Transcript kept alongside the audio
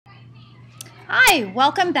Hi,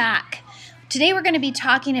 welcome back. Today we're going to be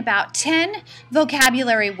talking about 10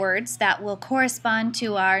 vocabulary words that will correspond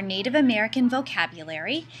to our Native American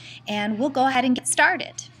vocabulary, and we'll go ahead and get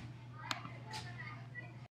started.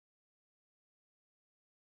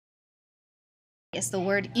 Is the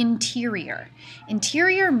word interior.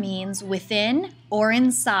 Interior means within or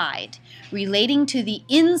inside, relating to the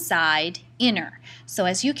inside, inner. So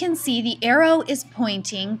as you can see, the arrow is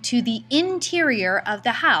pointing to the interior of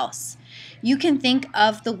the house. You can think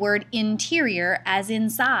of the word interior as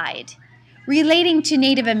inside. Relating to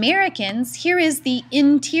Native Americans, here is the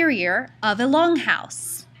interior of a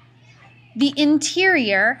longhouse. The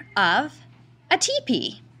interior of a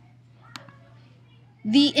teepee.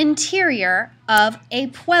 The interior of a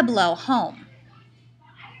Pueblo home.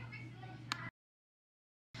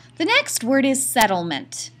 The next word is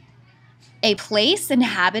settlement. A place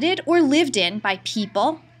inhabited or lived in by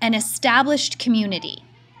people, an established community.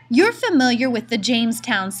 You're familiar with the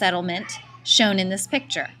Jamestown settlement shown in this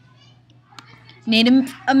picture.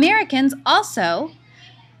 Native Americans also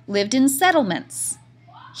lived in settlements.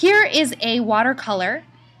 Here is a watercolor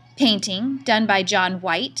painting done by John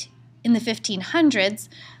White in the 1500s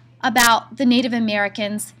about the Native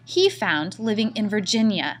Americans he found living in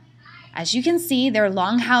Virginia. As you can see, their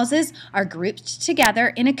longhouses are grouped together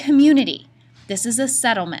in a community. This is a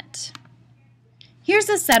settlement. Here's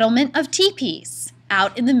a settlement of teepees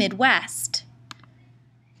out in the Midwest.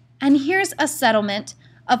 And here's a settlement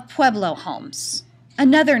of Pueblo homes,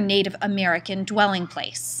 another Native American dwelling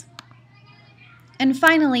place. And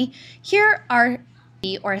finally, here are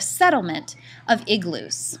a settlement of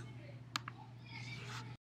igloos.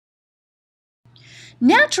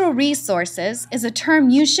 Natural resources is a term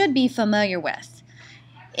you should be familiar with.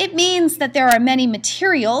 It means that there are many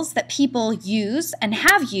materials that people use and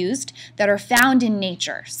have used that are found in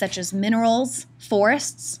nature, such as minerals,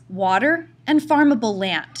 forests, water, and farmable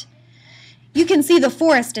land. You can see the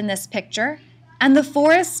forest in this picture, and the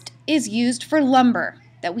forest is used for lumber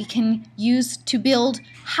that we can use to build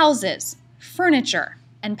houses, furniture,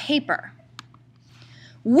 and paper.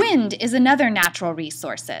 Wind is another natural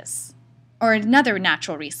resource.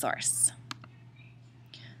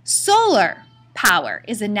 Solar power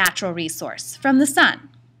is a natural resource from the sun.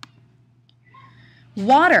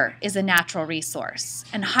 Water is a natural resource,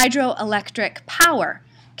 and hydroelectric power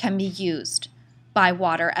can be used by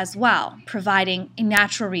water as well, providing a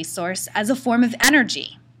natural resource as a form of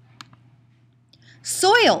energy.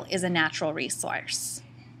 Soil is a natural resource.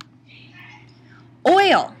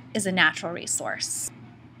 Oil is a natural resource.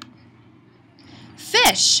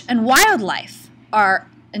 Fish and wildlife are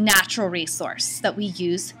a natural resource that we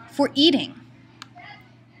use for eating.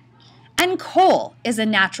 And coal is a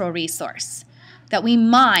natural resource that we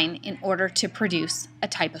mine in order to produce a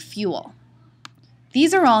type of fuel.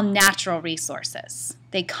 These are all natural resources.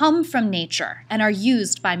 They come from nature and are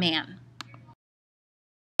used by man.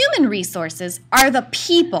 Human resources are the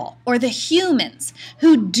people or the humans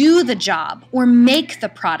who do the job or make the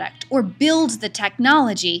product or build the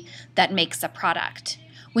technology that makes a product.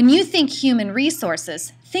 When you think human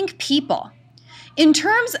resources, think people. In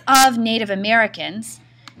terms of Native Americans,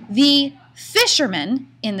 the fishermen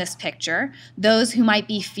in this picture, those who might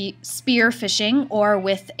be spear fishing or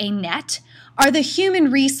with a net, are the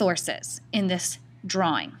human resources in this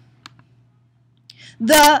drawing.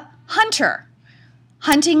 The hunter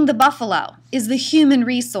hunting the buffalo is the human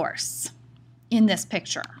resource in this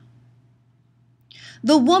picture.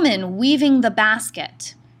 The woman weaving the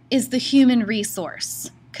basket is the human resource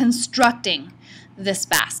constructing this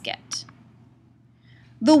basket.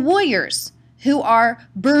 The warriors who are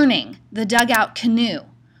burning the dugout canoe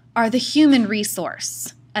are the human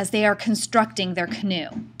resource as they are constructing their canoe.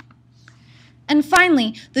 And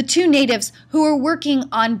finally, the two natives who are working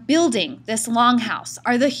on building this longhouse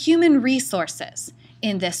are the human resources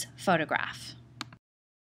in this photograph.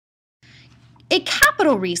 A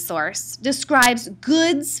capital resource describes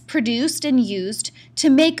goods produced and used to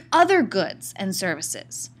make other goods and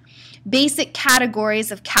services. Basic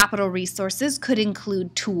categories of capital resources could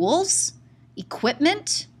include tools,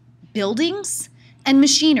 equipment, buildings, and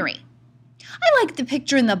machinery. I like the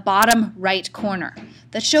picture in the bottom right corner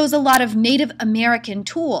that shows a lot of Native American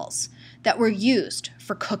tools that were used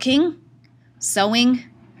for cooking, sewing,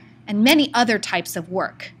 and many other types of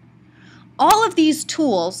work. All of these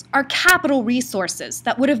tools are capital resources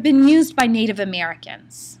that would have been used by Native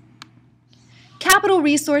Americans. Capital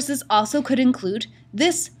resources also could include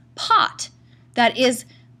this pot that is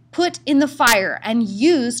put in the fire and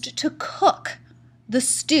used to cook the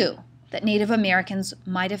stew that Native Americans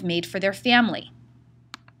might have made for their family.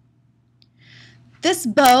 This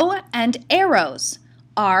bow and arrows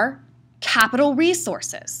are capital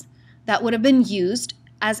resources that would have been used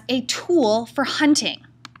as a tool for hunting.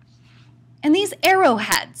 And these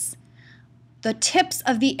arrowheads, the tips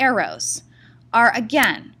of the arrows, are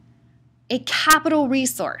again a capital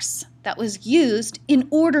resource that was used in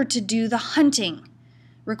order to do the hunting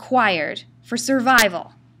required for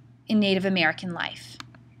survival in Native American life.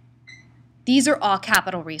 These are all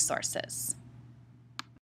capital resources.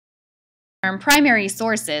 The term primary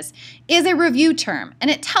sources is a review term, and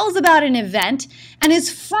it tells about an event and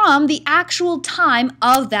is from the actual time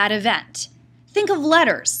of that event. Think of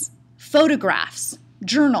letters, photographs,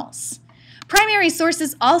 journals. Primary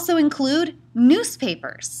sources also include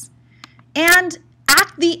newspapers and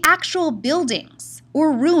the actual buildings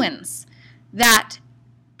or ruins that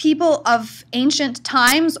people of ancient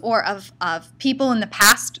times or of people in the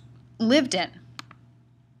past lived in.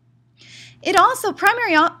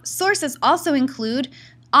 Primary sources also include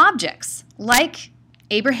objects like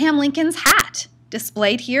Abraham Lincoln's hat,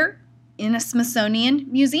 displayed here in a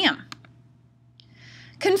Smithsonian museum.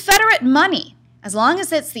 Confederate money, as long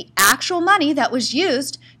as it's the actual money that was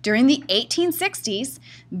used during the 1860s,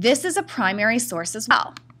 this is a primary source as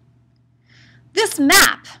well. This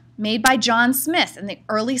map, made by John Smith in the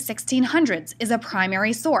early 1600s, is a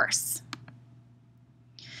primary source.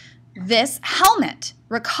 This helmet,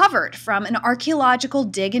 recovered from an archaeological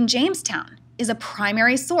dig in Jamestown, is a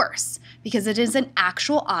primary source because it is an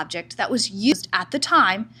actual object that was used at the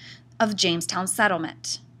time of Jamestown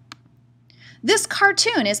settlement. This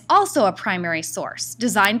cartoon is also a primary source,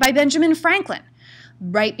 designed by Benjamin Franklin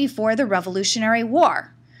right before the Revolutionary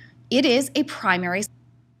War. It is a primary source.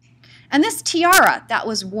 And this tiara that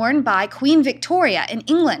was worn by Queen Victoria in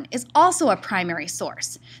England is also a primary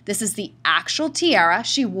source. This is the actual tiara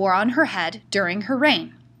she wore on her head during her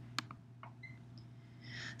reign.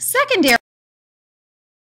 Secondary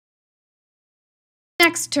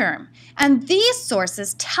next term, and these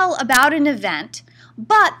sources tell about an event,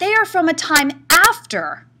 but they are from a time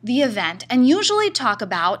after the event and usually talk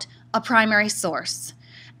about a primary source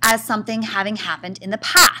as something having happened in the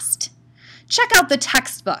past. Check out the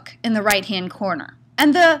textbook in the right-hand corner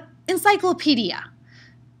and the encyclopedia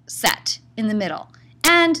set in the middle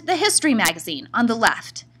and the history magazine on the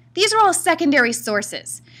left. These are all secondary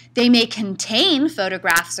sources. They may contain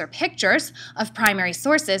photographs or pictures of primary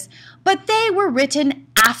sources, but they were written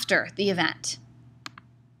after the event.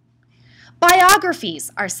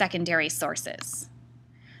 Biographies are secondary sources.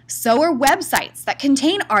 So are websites that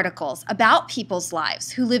contain articles about people's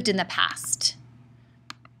lives who lived in the past.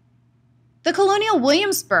 The Colonial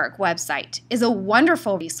Williamsburg website is a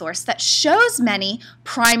wonderful resource that shows many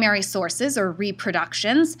primary sources or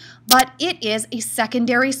reproductions, but it is a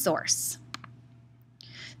secondary source.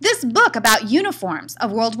 This book about uniforms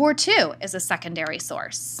of World War II is a secondary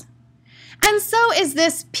source. And so is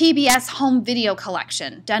this PBS home video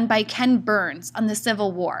collection done by Ken Burns on the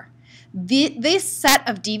Civil War. This set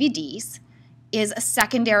of DVDs is a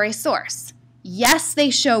secondary source. Yes,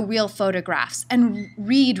 they show real photographs and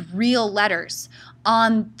read real letters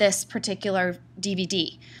on this particular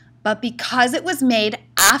DVD, but because it was made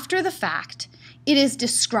after the fact, it is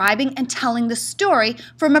describing and telling the story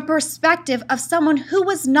from a perspective of someone who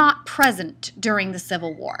was not present during the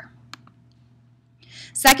Civil War.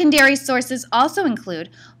 Secondary sources also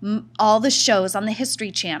include all the shows on the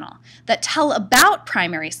History Channel that tell about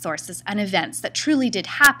primary sources and events that truly did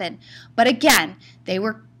happen, but again, they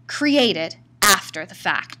were created after the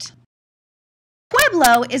fact.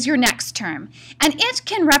 Pueblo is your next term, and it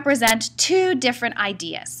can represent two different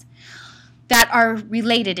ideas that are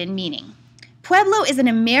related in meaning. Pueblo is an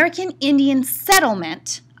American Indian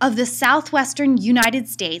settlement of the southwestern United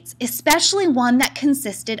States, especially one that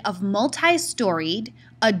consisted of multi-storied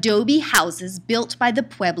adobe houses built by the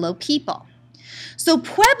Pueblo people. So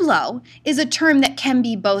Pueblo is a term that can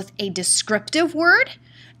be both a descriptive word,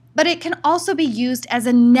 but it can also be used as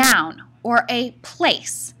a noun or a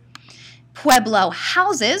place. Pueblo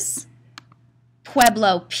houses,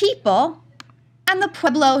 Pueblo people, and the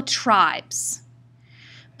Pueblo tribes.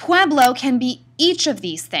 Pueblo can be each of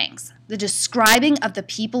these things, the describing of the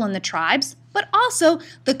people and the tribes, but also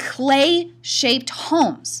the clay-shaped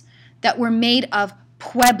homes that were made of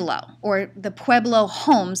Pueblo, or the Pueblo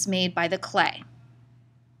homes made by the clay.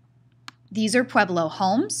 These are Pueblo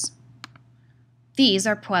homes. These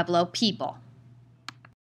are Pueblo people.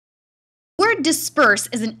 The word disperse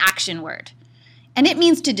is an action word, and it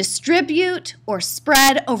means to distribute or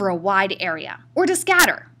spread over a wide area, or to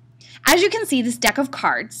scatter. As you can see, this deck of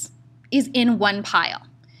cards is in one pile,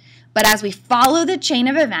 but as we follow the chain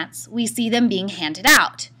of events, we see them being handed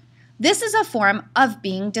out. This is a form of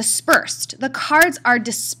being dispersed. The cards are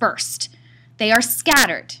dispersed. They are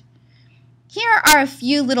scattered. Here are a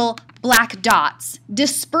few little black dots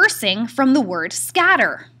dispersing from the word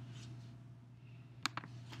scatter.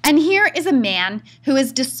 And here is a man who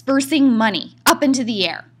is dispersing money up into the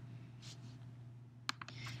air.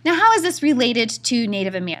 Now, how is this related to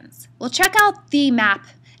Native Americans? Well, check out the map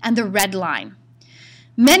and the red line.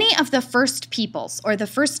 Many of the first peoples, or the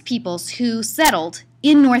first peoples who settled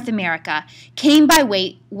in North America, came by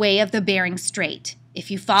way of the Bering Strait. If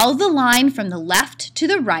you follow the line from the left to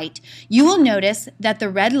the right, you will notice that the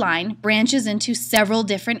red line branches into several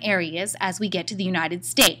different areas as we get to the United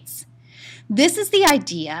States. This is the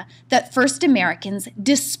idea that first Americans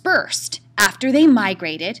dispersed after they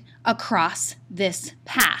migrated across this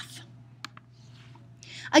path.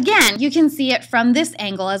 Again, you can see it from this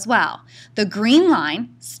angle as well. The green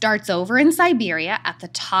line starts over in Siberia at the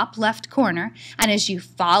top left corner, and as you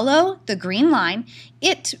follow the green line,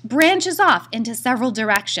 it branches off into several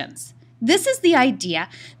directions. This is the idea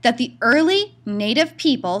that the early native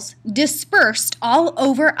peoples dispersed all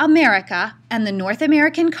over America and the North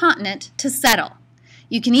American continent to settle.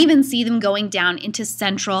 You can even see them going down into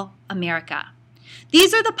Central America.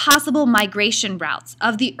 These are the possible migration routes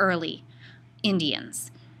of the early Indians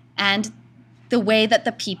and the way that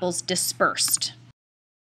the peoples dispersed.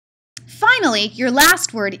 Finally, your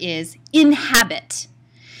last word is inhabit.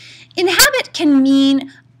 Inhabit can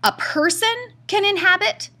mean a person can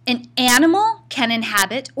inhabit, an animal can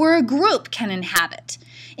inhabit, or a group can inhabit.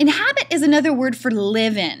 Inhabit is another word for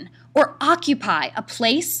live in or occupy a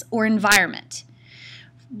place or environment.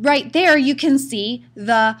 Right there you can see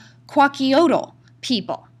the Kwakiutl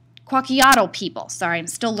people. Sorry, I'm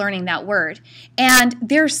still learning that word. And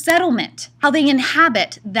their settlement, how they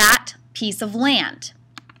inhabit that piece of land.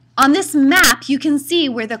 On this map, you can see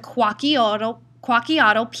where the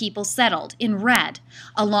Kwakiutl people settled in red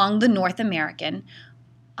along the North American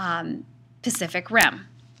Pacific Rim.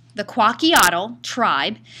 The Kwakiutl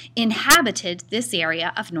tribe inhabited this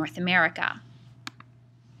area of North America.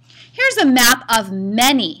 Here's a map of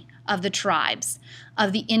many of the tribes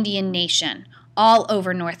of the Indian nation all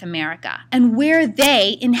over North America and where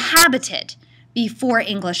they inhabited before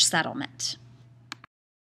English settlement.